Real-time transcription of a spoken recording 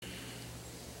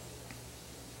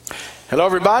Hello,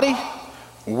 everybody.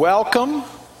 Welcome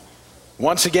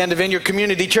once again to Vineyard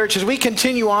Community Church as we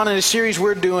continue on in a series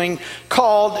we're doing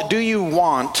called Do You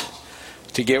Want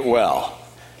to Get Well?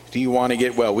 Do you want to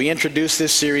get well? We introduced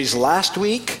this series last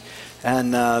week,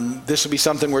 and this will be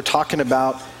something we're talking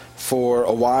about for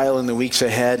a while in the weeks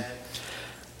ahead.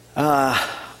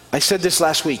 I said this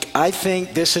last week. I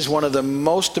think this is one of the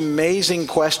most amazing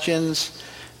questions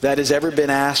that has ever been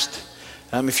asked.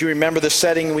 If you remember the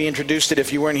setting, we introduced it.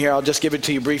 If you weren't here, I'll just give it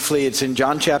to you briefly. It's in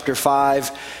John chapter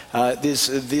 5.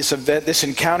 This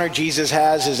encounter Jesus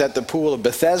has is at the pool of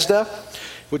Bethesda,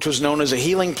 which was known as a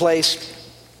healing place.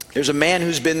 There's a man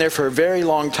who's been there for a very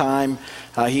long time.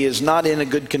 He is not in a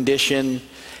good condition,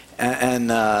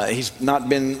 and he's not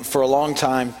been for a long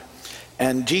time.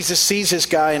 And Jesus sees this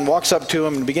guy and walks up to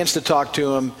him and begins to talk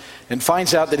to him and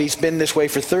finds out that he's been this way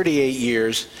for 38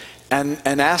 years.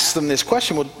 And asks them this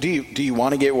question, well, do you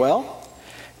want to get well?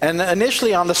 And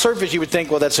initially on the surface you would think,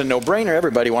 well, that's a no-brainer.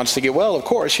 Everybody wants to get well, of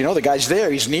course. You know, the guy's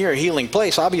there. He's near a healing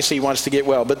place. Obviously he wants to get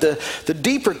well. But the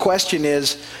deeper question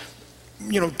is,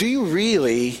 do you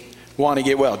really want to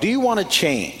get well? Do you want to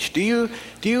change?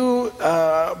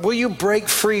 Will you break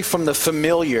free from the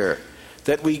familiar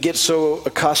that we get so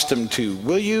accustomed to?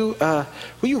 Will you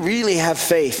really have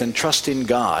faith and trust in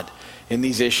God in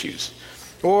these issues?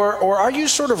 Or are you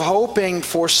sort of hoping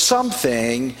for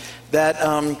something that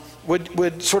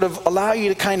would sort of allow you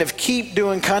to kind of keep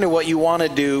doing kind of what you want to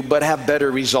do but have better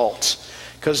results?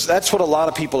 Because that's what a lot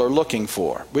of people are looking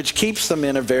for, which keeps them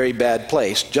in a very bad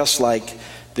place, just like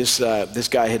this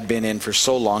guy had been in for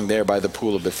so long there by the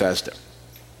pool of Bethesda.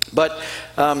 But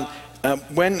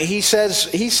when he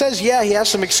says, yeah, he has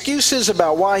some excuses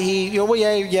about why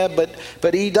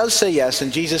but he does say yes,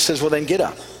 and Jesus says, well, then get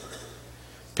up.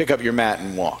 Pick up your mat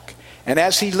and walk. And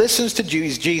as he listens to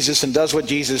Jesus and does what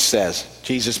Jesus says,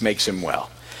 Jesus makes him well.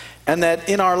 And that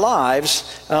in our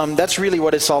lives, that's really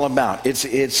what it's all about. It's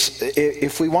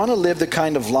if we want to live the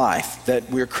kind of life that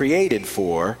we're created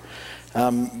for,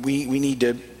 we need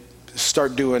to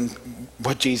start doing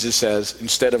what Jesus says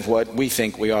instead of what we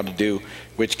think we ought to do,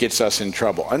 which gets us in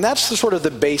trouble. And that's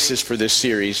the basis for this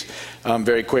series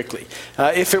very quickly.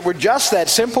 If it were just that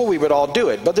simple, we would all do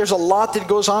it. But there's a lot that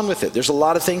goes on with it. There's a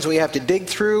lot of things we have to dig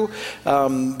through.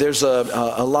 There's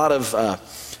a lot of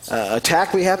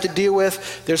attack we have to deal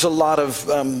with. There's a lot of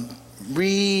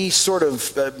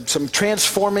some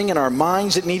transforming in our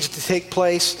minds that needs to take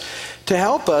place to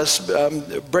help us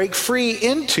break free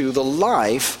into the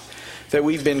life that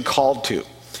we've been called to.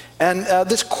 And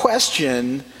this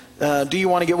question, do you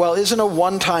want to get well, isn't a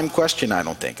one-time question, I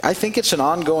don't think. I think it's an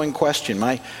ongoing question.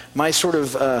 My sort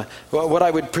of, what I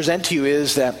would present to you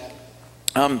is that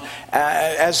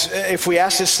as if we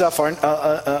ask this stuff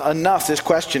enough, this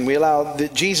question, we allow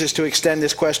Jesus to extend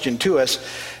this question to us,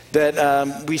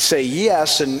 that we say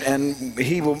yes, and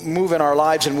he will move in our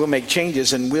lives, and we'll make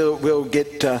changes, and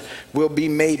we'll be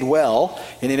made well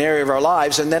in an area of our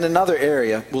lives, and then another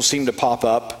area will seem to pop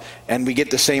up, and we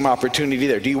get the same opportunity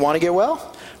there. Do you want to get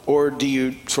well, or do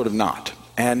you sort of not?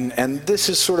 And this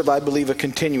is sort of, I believe, a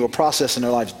continual process in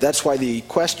our lives. That's why the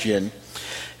question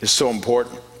is so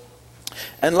important.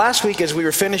 And last week, as we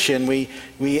were finishing, we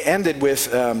ended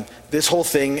with this whole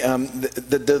thing.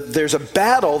 There's a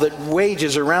battle that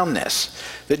wages around this.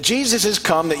 That Jesus has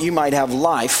come that you might have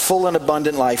life, full and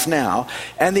abundant life now.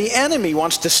 And the enemy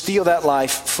wants to steal that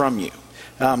life from you.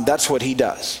 That's what he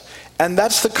does. And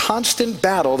that's the constant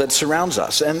battle that surrounds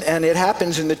us. And it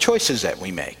happens in the choices that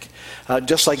we make.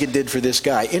 Just like it did for this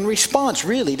guy. In response,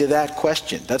 really, to that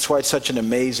question. That's why it's such an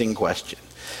amazing question.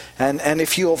 And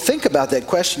if you'll think about that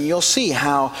question, you'll see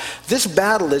how this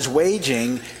battle is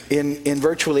waging in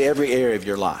virtually every area of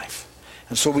your life.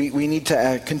 And so we need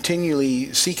to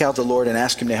continually seek out the Lord and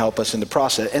ask him to help us in the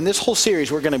process. And this whole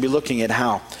series, we're going to be looking at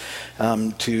how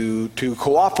to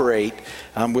cooperate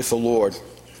with the Lord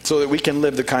so that we can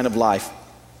live the kind of life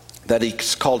that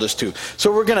he's called us to.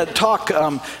 So we're going to talk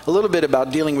a little bit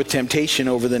about dealing with temptation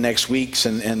over the next weeks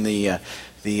and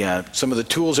some of the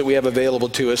tools that we have available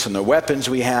to us and the weapons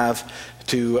we have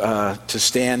to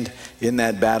stand in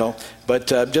that battle. But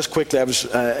just quickly, I was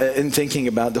in thinking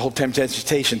about the whole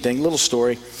temptation thing. Little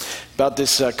story about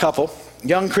this couple,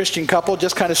 young Christian couple,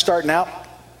 just kind of starting out.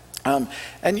 And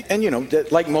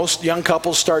like most young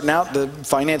couples starting out, the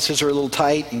finances are a little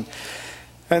tight, and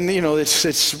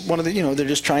it's one of the they're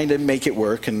just trying to make it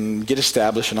work and get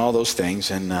established and all those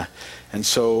things, and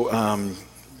so.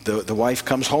 The wife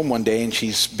comes home one day and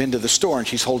she's been to the store and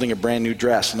she's holding a brand new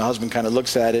dress, and the husband kind of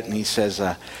looks at it and he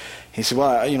said,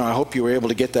 well, I hope you were able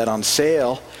to get that on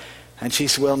sale. And she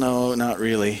said, well, no, not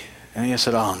really. And he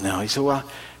said, oh no. He said, well,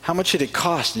 how much did it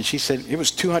cost? And she said, it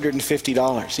was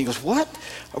 $250. He goes, what?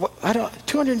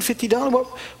 $250?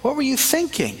 What were you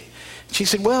thinking? She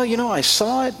said, well, I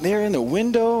saw it there in the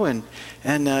window, and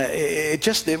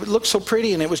it looked so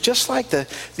pretty, and it was just like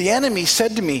the enemy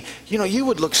said to me, you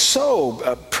would look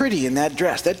so pretty in that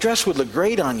dress. That dress would look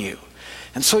great on you.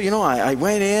 And so, I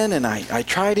went in and I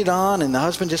tried it on, and the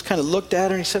husband just kind of looked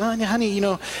at her and he said, honey,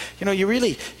 you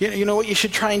really, what you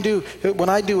should try and do when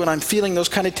I'm feeling those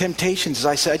kind of temptations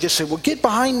is I just said, well, get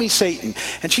behind me, Satan.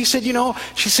 And she said,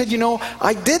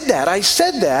 I did that. I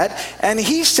said that. And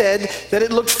he said that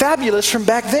it looked fabulous from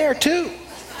back there too.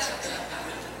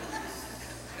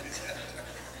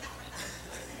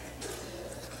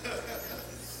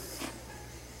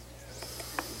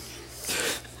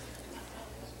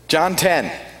 John 10,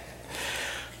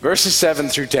 verses 7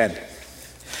 through 10.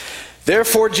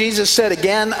 Therefore Jesus said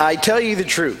again, I tell you the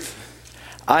truth.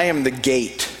 I am the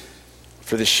gate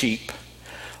for the sheep.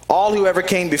 All who ever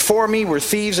came before me were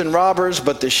thieves and robbers,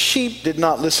 but the sheep did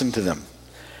not listen to them.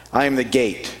 I am the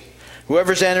gate.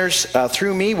 Whoever enters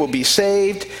through me will be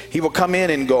saved. He will come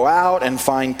in and go out and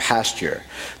find pasture.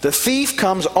 The thief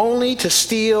comes only to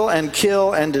steal and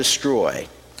kill and destroy.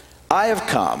 I have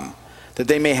come that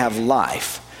they may have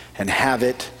life and have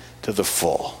it to the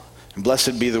full. And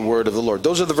blessed be the word of the Lord.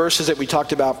 Those are the verses that we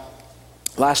talked about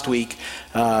last week,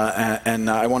 and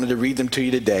I wanted to read them to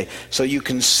you today so you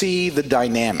can see the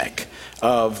dynamic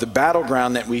of the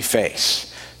battleground that we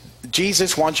face.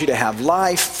 Jesus wants you to have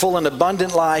life, full and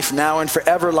abundant life, now and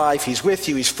forever life. He's with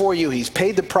you, he's for you, he's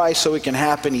paid the price so it can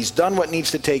happen, he's done what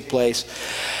needs to take place,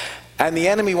 and the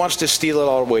enemy wants to steal it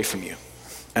all away from you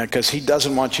because he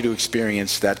doesn't want you to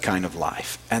experience that kind of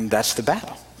life. And that's the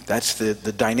battle. That's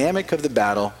the dynamic of the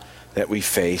battle that we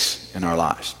face in our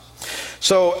lives.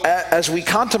 So as we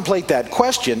contemplate that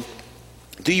question,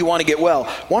 do you want to get well?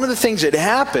 One of the things that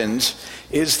happens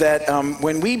is that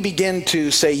when we begin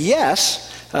to say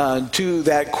yes to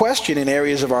that question in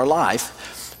areas of our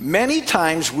life, many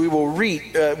times we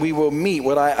will meet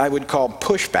what I would call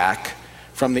pushback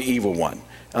from the evil one.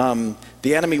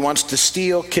 The enemy wants to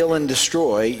steal, kill, and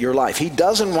destroy your life. He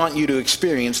doesn't want you to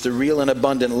experience the real and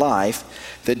abundant life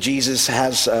that Jesus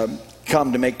has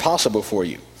come to make possible for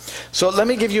you. So let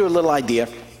me give you a little idea.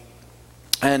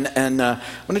 And I'm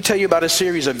going to tell you about a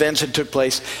series of events that took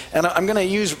place. And I'm going to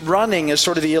use running as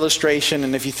sort of the illustration.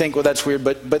 And if you think, well, that's weird,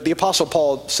 but the Apostle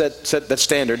Paul set that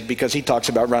standard because he talks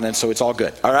about running, so it's all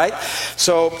good. All right?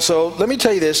 So let me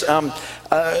tell you this.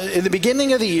 In the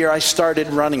beginning of the year, I started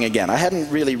running again. I hadn't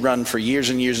really run for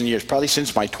years and years and years, probably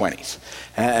since my 20s.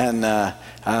 And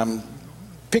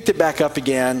picked it back up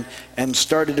again and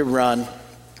started to run.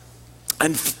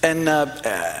 And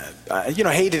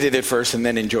hated it at first and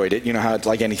then enjoyed it. You know how it's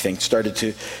like anything, started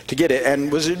to get it.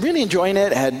 And was really enjoying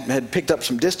it, had picked up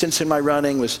some distance in my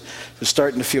running, was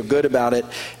starting to feel good about it.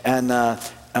 And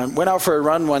went out for a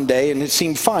run one day and it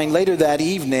seemed fine. Later that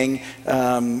evening,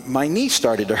 my knee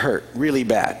started to hurt really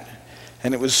bad.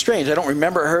 And it was strange. I don't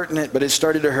remember hurting it, but it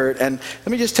started to hurt. And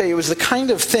let me just tell you, it was the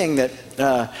kind of thing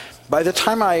that by the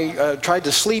time I tried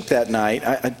to sleep that night,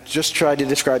 I just tried to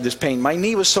describe this pain. My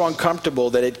knee was so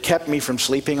uncomfortable that it kept me from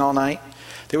sleeping all night.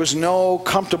 There was no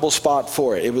comfortable spot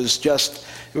for it. It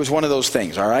was one of those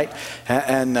things, all right?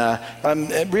 And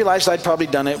I realized I'd probably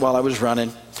done it while I was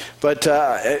running. But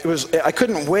I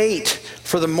couldn't wait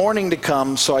for the morning to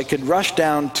come so I could rush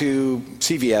down to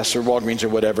CVS or Walgreens or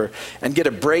whatever and get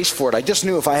a brace for it. I just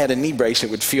knew if I had a knee brace, it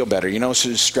would feel better, so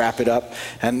just strap it up.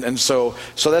 And so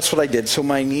that's what I did. So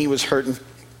my knee was hurting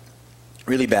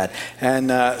really bad. And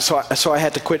so I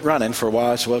had to quit running for a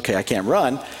while. I said, well, okay, I can't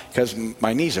run because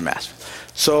my knee's a mess.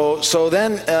 So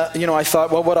then, I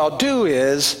thought, well, what I'll do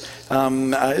is,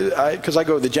 because I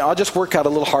go to the gym, I'll just work out a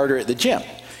little harder at the gym.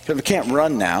 Because I can't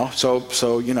run now, so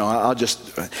I'll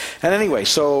just... And anyway,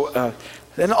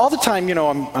 and all the time,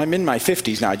 I'm in my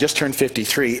 50s now. I just turned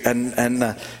 53,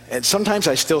 and sometimes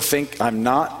I still think I'm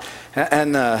not,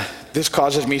 and this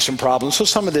causes me some problems. So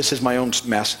some of this is my own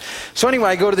mess. So anyway,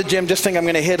 I go to the gym, just think I'm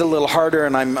going to hit a little harder,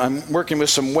 and I'm working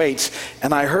with some weights,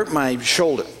 and I hurt my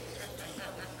shoulder.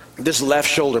 This left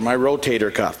shoulder, my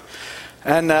rotator cuff.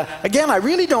 And again, I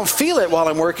really don't feel it while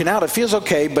I'm working out. It feels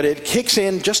okay, but it kicks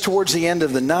in just towards the end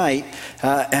of the night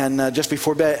and just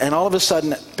before bed. And all of a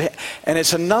sudden, and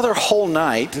it's another whole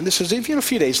night, and this is even a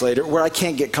few days later, where I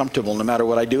can't get comfortable no matter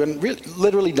what I do and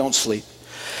literally don't sleep.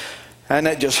 And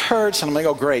it just hurts, and I'm like,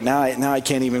 oh great, now I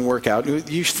can't even work out.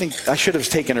 You think I should have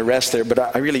taken a rest there, but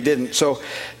I really didn't. So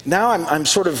now I'm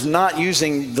sort of not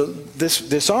using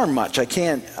this arm much. I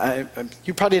can't.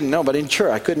 You probably didn't know, but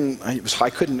I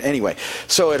couldn't anyway.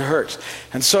 So it hurts,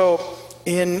 and so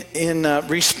in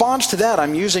response to that,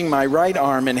 I'm using my right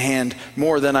arm and hand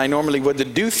more than I normally would to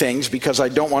do things because I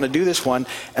don't want to do this one,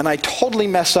 and I totally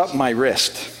mess up my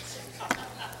wrist.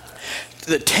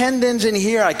 The tendons in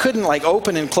here, I couldn't like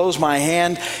open and close my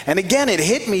hand. And again, it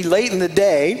hit me late in the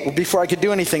day before I could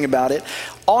do anything about it.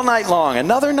 All night long,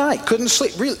 another night, couldn't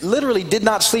sleep, literally did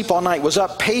not sleep all night, was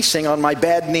up pacing on my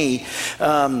bad knee,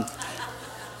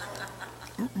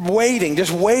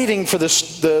 just waiting for the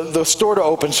store to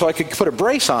open so I could put a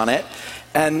brace on it.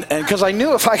 And because I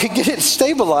knew if I could get it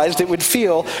stabilized, it would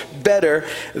feel better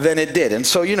than it did. And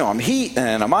so, I'm heat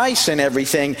and I'm ice and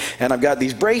everything, and I've got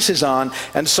these braces on.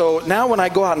 And so now when I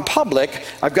go out in public,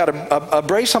 I've got a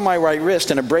brace on my right wrist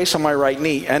and a brace on my right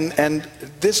knee. And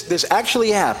this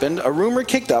actually happened. A rumor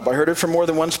kicked up. I heard it from more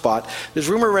than one spot. This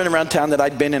rumor ran around town that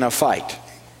I'd been in a fight.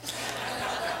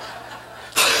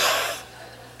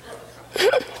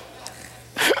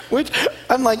 Which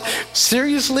I'm like,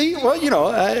 seriously? Well,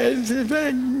 no.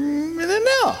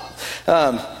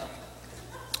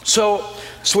 So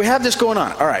we have this going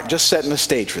on. All right, just setting the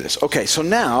stage for this. Okay, so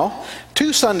now,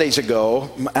 2 Sundays ago,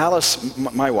 Alice,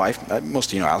 my wife, most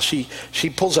of you know Alice, she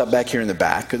pulls up back here in the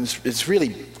back, and it's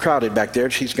really crowded back there.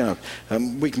 She's going to,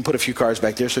 we can put a few cars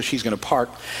back there, so she's going to park.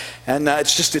 And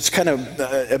it's kind of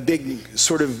a big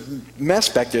sort of mess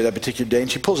back there that particular day.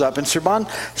 And she pulls up, and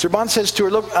Serban says to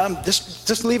her, look,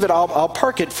 just leave it, I'll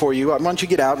park it for you. Why don't you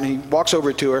get out? And he walks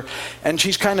over to her, and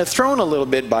she's kind of thrown a little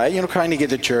bit by it, trying to get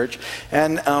to church.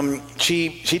 And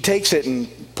she takes it and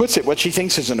puts it what she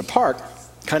thinks is in a park,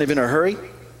 kind of in a hurry.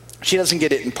 She doesn't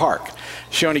get it in park.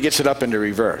 She only gets it up into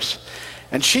reverse.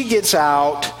 And she gets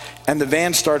out, and the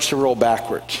van starts to roll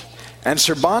backwards. And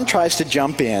Serban tries to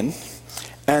jump in,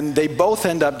 and they both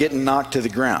end up getting knocked to the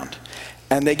ground.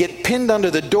 And they get pinned under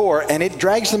the door, and it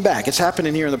drags them back. It's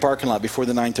happening here in the parking lot before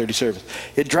the 9:30 service.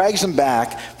 It drags them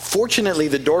back. Fortunately,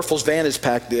 the Dorfels van is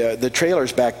packed, the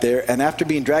trailer's back there, and after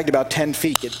being dragged about 10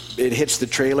 feet, it hits the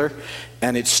trailer,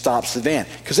 and it stops the van.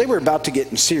 Because they were about to get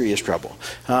in serious trouble.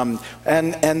 And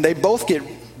they both get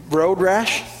road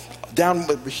rash, down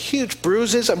with huge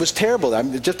bruises. It was terrible.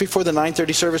 Just before the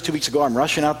 9:30 service 2 weeks ago, I'm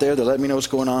rushing out there. They're letting me know what's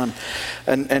going on.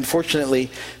 And fortunately,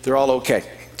 they're all okay.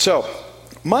 So,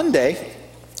 Monday,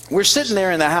 we're sitting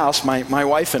there in the house, my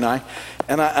wife and I,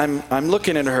 and I'm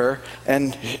looking at her,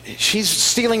 and she's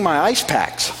stealing my ice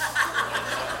packs.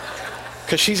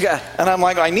 Because and I'm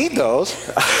like, I need those.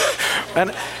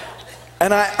 and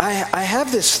I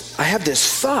have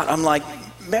this thought. I'm like,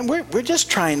 man, we're just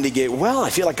trying to get well. I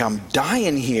feel like I'm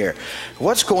dying here.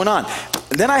 What's going on?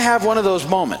 And then I have one of those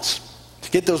moments.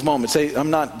 To get those moments, I'm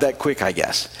not that quick, I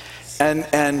guess.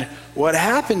 And what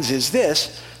happens is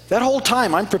this. That whole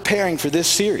time I'm preparing for this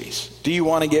series. Do you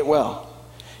want to get well?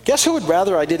 Guess who would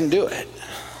rather I didn't do it?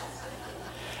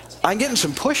 I'm getting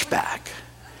some pushback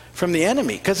from the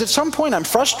enemy. Because at some point I'm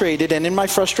frustrated, and in my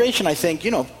frustration I think,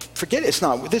 forget it. It's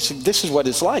not, this is what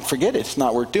it's like. Forget it. It's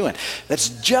not worth doing. That's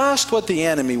just what the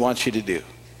enemy wants you to do.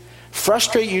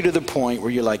 Frustrate you to the point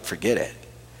where you're like, forget it.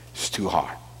 It's too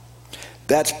hard.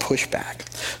 That's pushback.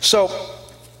 So,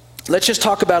 let's just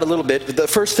talk about a little bit. The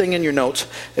first thing in your notes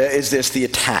is this, the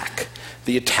attack.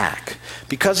 The attack.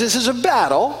 Because this is a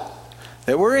battle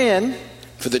that we're in,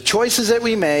 for the choices that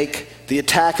we make, the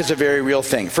attack is a very real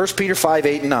thing. 1 Peter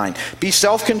 5:8-9. Be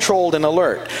self-controlled and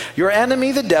alert. Your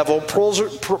enemy, the devil,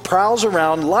 prowls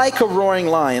around like a roaring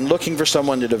lion looking for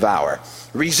someone to devour.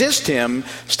 Resist him,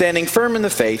 standing firm in the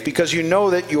faith, because you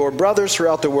know that your brothers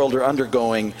throughout the world are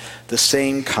undergoing the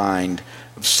same kind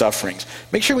of sufferings.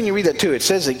 Make sure when you read that too, it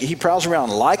says that he prowls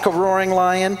around like a roaring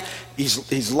lion.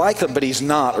 He's like them, but he's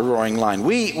not a roaring lion.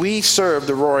 We serve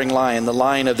the roaring lion, the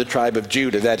Lion of the tribe of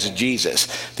Judah. That's Jesus.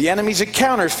 The enemy's a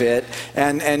counterfeit,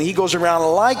 and he goes around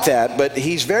like that, but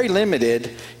he's very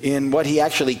limited in what he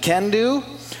actually can do,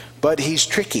 but he's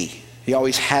tricky. He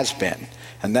always has been,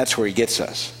 and that's where he gets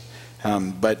us.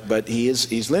 But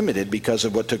he's limited because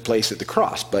of what took place at the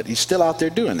cross. But he's still out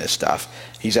there doing this stuff.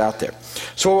 He's out there.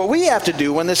 So what we have to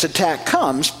do when this attack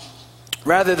comes,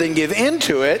 rather than give in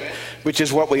to it, which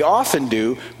is what we often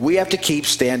do, we have to keep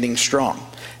standing strong.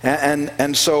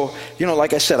 And so,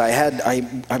 like I said,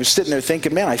 I was sitting there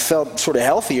thinking, man, I felt sort of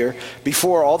healthier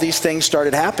before all these things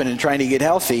started happening, trying to get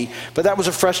healthy. But that was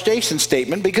a frustration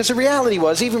statement, because the reality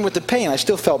was, even with the pain, I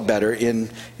still felt better in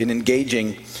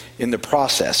engaging in the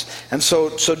process. And so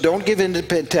don't give in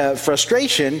to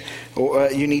frustration.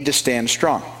 You need to stand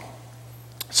strong.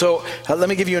 So let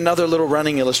me give you another little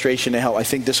running illustration to help. I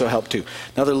think this will help too.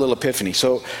 Another little epiphany.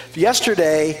 So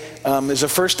yesterday is the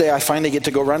first day I finally get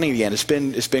to go running again. It's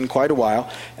been quite a while.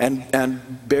 And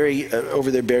Barry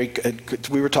over there,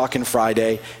 we were talking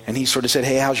Friday, and he sort of said,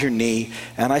 "Hey, how's your knee?"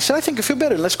 And I said, "I think I feel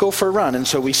better. Let's go for a run." And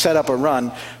so we set up a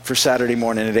run for Saturday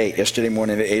morning at 8. Yesterday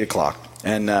morning at 8 o'clock.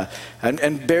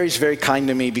 And Barry's very kind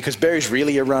to me because Barry's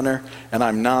really a runner and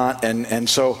I'm not, and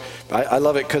so I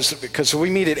love it because we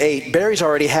meet at 8. Barry's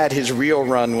already had his real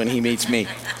run when he meets me.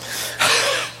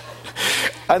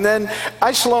 And then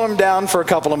I slow him down for a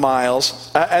couple of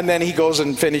miles, and then he goes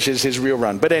and finishes his real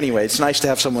run. But anyway, it's nice to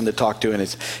have someone to talk to, and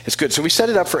it's good. So we set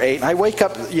it up for 8, and I wake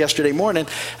up yesterday morning,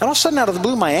 and all of a sudden out of the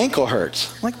blue, my ankle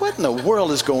hurts. I'm like, what in the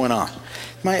world is going on?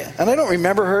 And I don't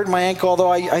remember hurting my ankle,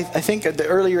 although I think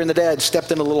earlier in the day I'd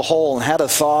stepped in a little hole and had a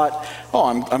thought, oh,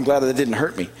 I'm glad that it didn't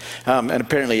hurt me. And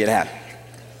apparently it had.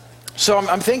 So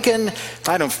I'm thinking,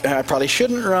 I probably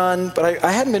shouldn't run, but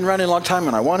I hadn't been running a long time,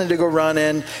 and I wanted to go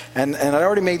running, and I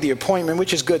already made the appointment,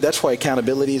 which is good. That's why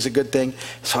accountability is a good thing.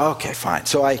 So okay, fine.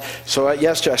 So I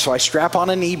strap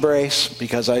on a knee brace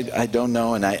because I don't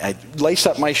know, and I lace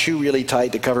up my shoe really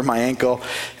tight to cover my ankle,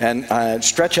 and I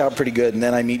stretch out pretty good, and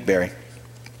then I meet Barry.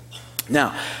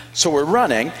 Now, so we're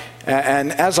running,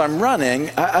 and as I'm running,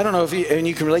 I don't know if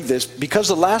you can relate to this, because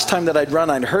the last time that I'd run,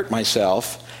 I'd hurt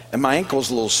myself, and my ankle's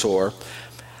a little sore.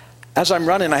 As I'm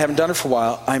running, I haven't done it for a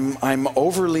while, I'm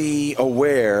overly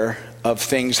aware of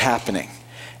things happening.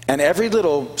 And every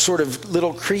little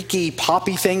creaky,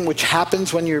 poppy thing, which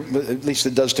happens when you're, at least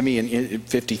it does to me in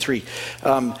 53,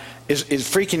 is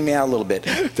freaking me out a little bit.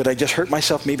 That I just hurt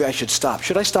myself, maybe I should stop.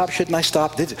 Should I stop? Shouldn't I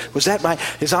stop?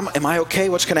 Am I okay?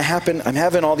 What's going to happen? I'm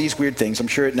having all these weird things. I'm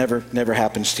sure it never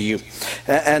happens to you.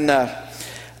 And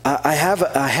I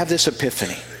have this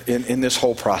epiphany in this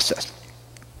whole process.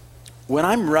 When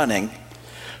I'm running,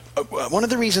 one of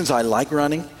the reasons I like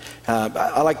running,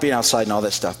 I like being outside and all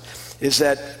that stuff, is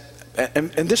that, and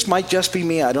this might just be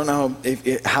me, I don't know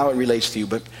how it relates to you,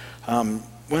 but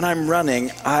when I'm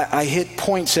running, I hit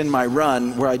points in my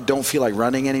run where I don't feel like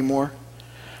running anymore.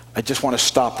 I just want to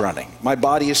stop running. My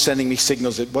body is sending me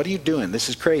signals that, what are you doing? This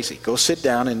is crazy. Go sit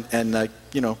down and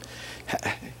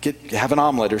have an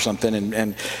omelet or something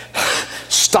and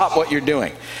stop what you're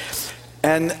doing.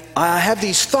 And I have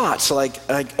these thoughts like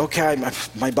okay,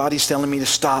 my body's telling me to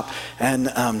stop, and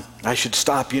I should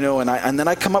stop, and then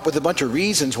I come up with a bunch of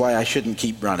reasons why I shouldn't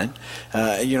keep running,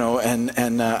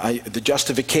 the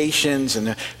justifications,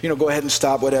 and go ahead and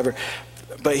stop, whatever.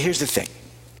 But here's the thing: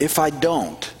 if I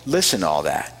don't listen to all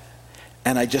that,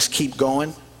 and I just keep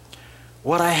going,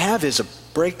 what I have is a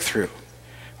breakthrough,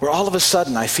 where all of a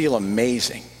sudden I feel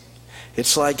amazing.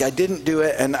 It's like I didn't do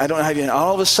it, and I don't have you. And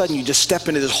all of a sudden, you just step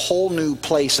into this whole new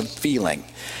place of feeling.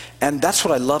 And that's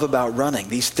what I love about running.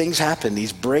 These things happen,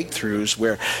 these breakthroughs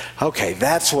where, okay,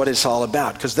 that's what it's all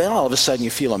about. Because then all of a sudden you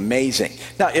feel amazing.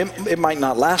 Now, it might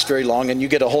not last very long, and you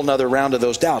get a whole nother round of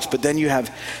those doubts. But then you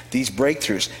have these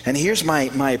breakthroughs. And here's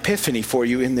my epiphany for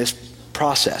you in this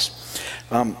process.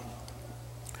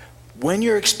 When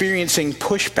you're experiencing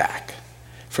pushback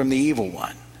from the evil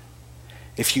one,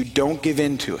 if you don't give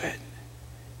in to it,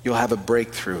 you'll have a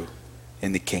breakthrough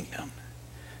in the kingdom.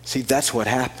 See, that's what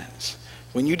happens.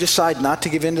 When you decide not to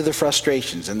give in to the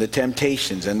frustrations and the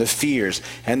temptations and the fears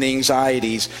and the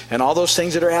anxieties and all those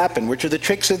things that are happening, which are the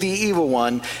tricks of the evil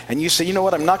one, and you say, you know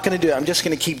what, I'm not going to do it. I'm just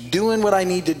going to keep doing what I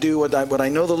need to do, what I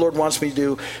know the Lord wants me to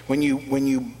do. When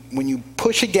you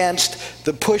push against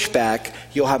the pushback,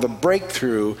 you'll have a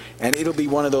breakthrough, and it'll be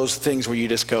one of those things where you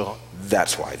just go,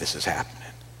 that's why this is happening.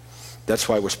 That's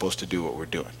why we're supposed to do what we're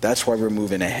doing. That's why we're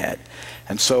moving ahead.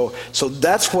 And so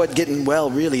that's what getting well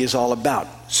really is all about.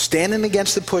 Standing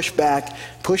against the pushback,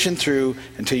 pushing through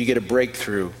until you get a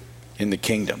breakthrough in the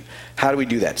kingdom. How do we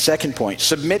do that? Second point,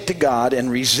 submit to God and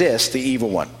resist the evil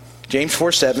one. James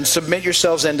 4:7, submit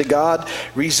yourselves then to God,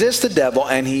 resist the devil,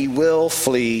 and he will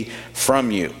flee from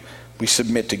you. We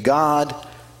submit to God,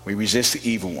 we resist the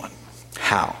evil one.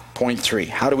 How? Point 3,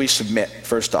 how do we submit?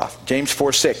 First off, James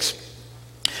 4:6.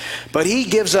 But he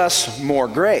gives us more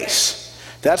grace.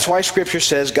 That's why Scripture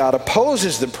says God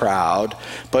opposes the proud,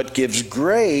 but gives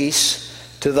grace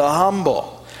to the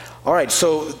humble. All right,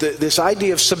 so this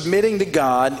idea of submitting to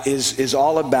God is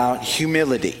all about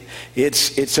humility.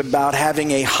 It's about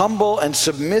having a humble and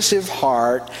submissive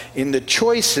heart in the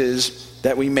choices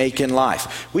that we make in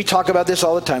life. We talk about this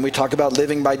all the time. We talk about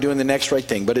living by doing the next right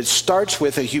thing, but it starts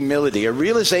with a humility, a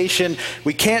realization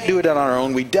we can't do it on our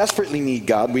own. We desperately need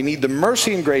God. We need the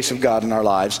mercy and grace of God in our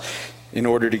lives in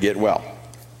order to get well.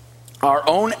 Our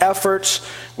own efforts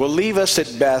will leave us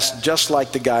at best just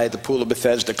like the guy at the Pool of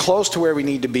Bethesda, close to where we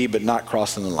need to be, but not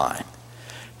crossing the line.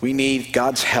 We need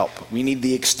God's help. We need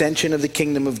the extension of the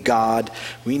kingdom of God.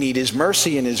 We need his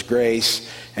mercy and his grace.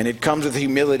 And it comes with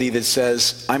humility that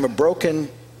says, I'm a broken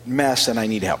mess and I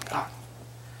need help, God.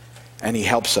 And he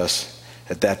helps us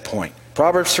at that point.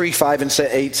 Proverbs 3, 5 and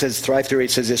 8 says, 5 through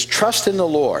 8 says this, trust in the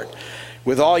Lord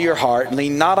with all your heart,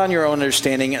 lean not on your own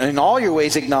understanding, and in all your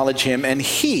ways acknowledge him, and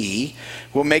he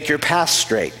will make your path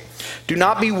straight. Do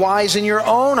not be wise in your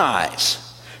own eyes.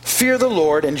 Fear the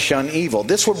Lord and shun evil.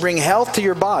 This will bring health to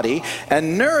your body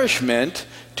and nourishment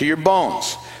to your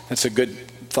bones. That's a good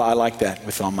thought. I like that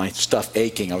with all my stuff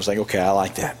aching. I was like, okay, I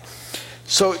like that.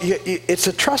 So it's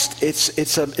a trust.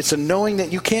 It's a knowing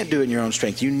that you can't do it in your own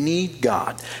strength. You need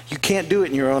God. You can't do it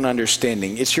in your own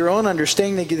understanding. It's your own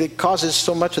understanding that causes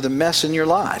so much of the mess in your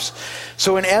lives.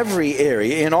 So in every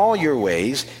area, in all your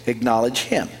ways, acknowledge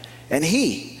him. And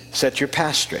he sets your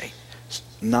path straight.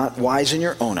 Not wise in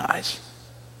your own eyes,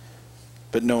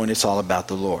 but knowing it's all about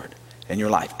the Lord and your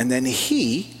life. And then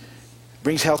he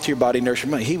brings health to your body,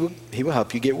 nourishment. He will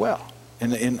help you get well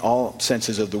in all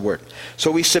senses of the word. So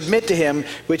we submit to him,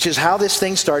 which is how this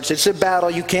thing starts. It's a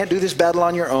battle. You can't do this battle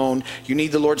on your own. You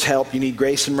need the Lord's help. You need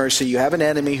grace and mercy. You have an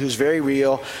enemy who's very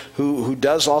real, who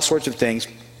does all sorts of things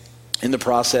in the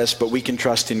process, but we can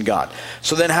trust in God.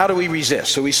 So then how do we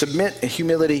resist? So we submit in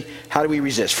humility. How do we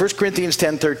resist? 1 Corinthians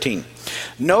 10:13.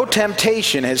 No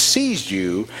temptation has seized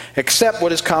you except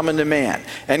what is common to man.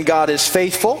 And God is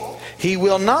faithful. He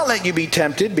will not let you be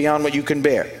tempted beyond what you can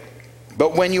bear.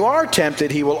 But when you are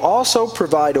tempted, he will also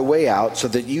provide a way out so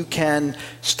that you can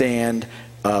stand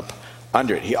up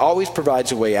under it. He always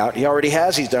provides a way out. He already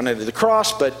has. He's done it at the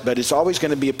cross, but it's always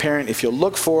going to be apparent if you'll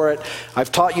look for it.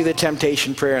 I've taught you the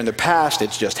temptation prayer in the past.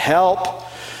 It's just help.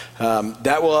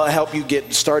 That will help you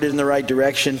get started in the right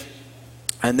direction.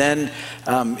 And then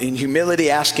in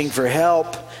humility, asking for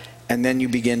help, and then you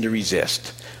begin to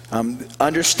resist.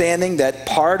 Understanding that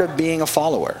part of being a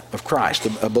follower of Christ,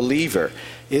 a believer,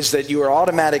 is that you are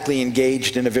automatically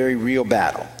engaged in a very real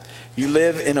battle. You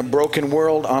live in a broken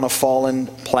world on a fallen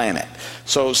planet.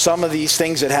 So some of these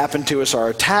things that happen to us are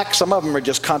attacks. Some of them are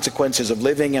just consequences of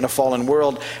living in a fallen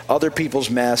world, other people's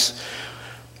mess.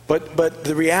 But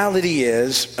the reality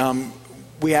is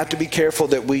we have to be careful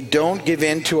that we don't give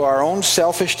in to our own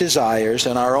selfish desires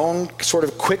and our own sort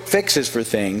of quick fixes for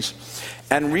things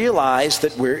and realize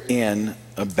that we're in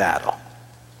a battle.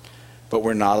 But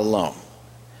we're not alone.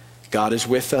 God is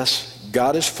with us,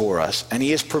 God is for us, and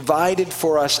he has provided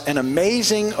for us an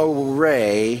amazing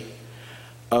array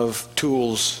of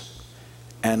tools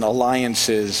and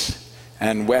alliances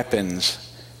and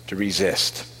weapons to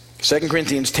resist. 2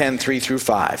 Corinthians 10, 3 through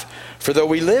 5. For though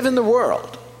we live in the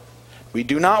world, we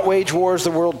do not wage war as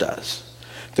the world does.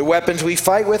 The weapons we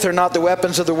fight with are not the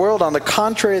weapons of the world. On the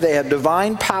contrary, they have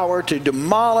divine power to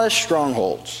demolish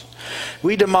strongholds.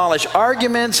 We demolish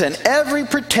arguments and every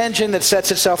pretension that sets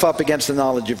itself up against the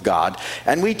knowledge of God.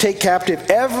 And we take captive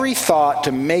every thought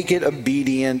to make it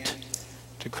obedient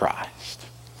to Christ.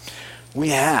 We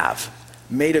have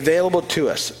made available to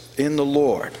us in the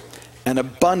Lord an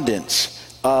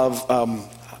abundance of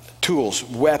tools,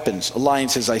 weapons,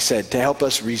 alliances, I said, to help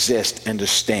us resist and to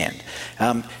stand.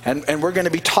 And we're going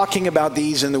to be talking about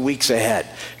these in the weeks ahead.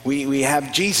 We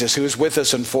have Jesus who is with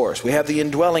us and for us. We have the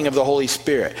indwelling of the Holy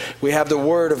Spirit. We have the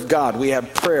Word of God. We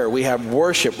have prayer. We have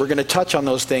worship. We're going to touch on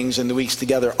those things in the weeks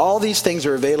together. All these things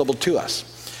are available to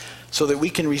us so that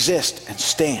we can resist and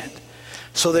stand.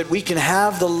 So that we can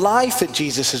have the life that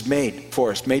Jesus has made for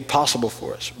us, made possible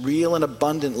for us. Real and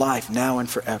abundant life now and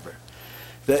forever.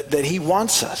 That he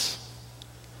wants us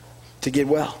to get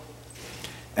well.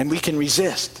 And we can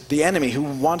resist the enemy who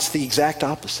wants the exact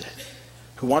opposite,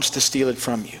 who wants to steal it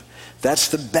from you. That's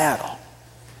the battle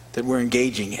that we're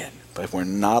engaging in. But we're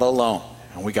not alone.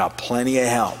 And we got plenty of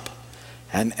help.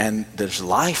 And there's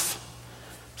life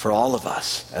for all of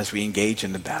us as we engage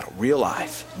in the battle. Real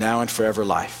life, now and forever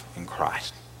life in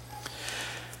Christ.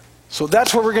 So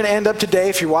that's where we're going to end up today.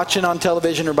 If you're watching on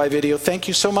television or by video, thank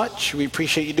you so much. We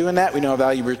appreciate you doing that. We know how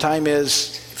valuable your time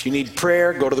is. If you need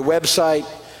prayer, go to the website,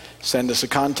 send us a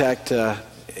contact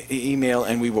email,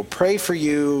 and we will pray for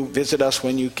you. Visit us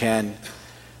when you can,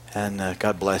 and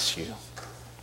God bless you.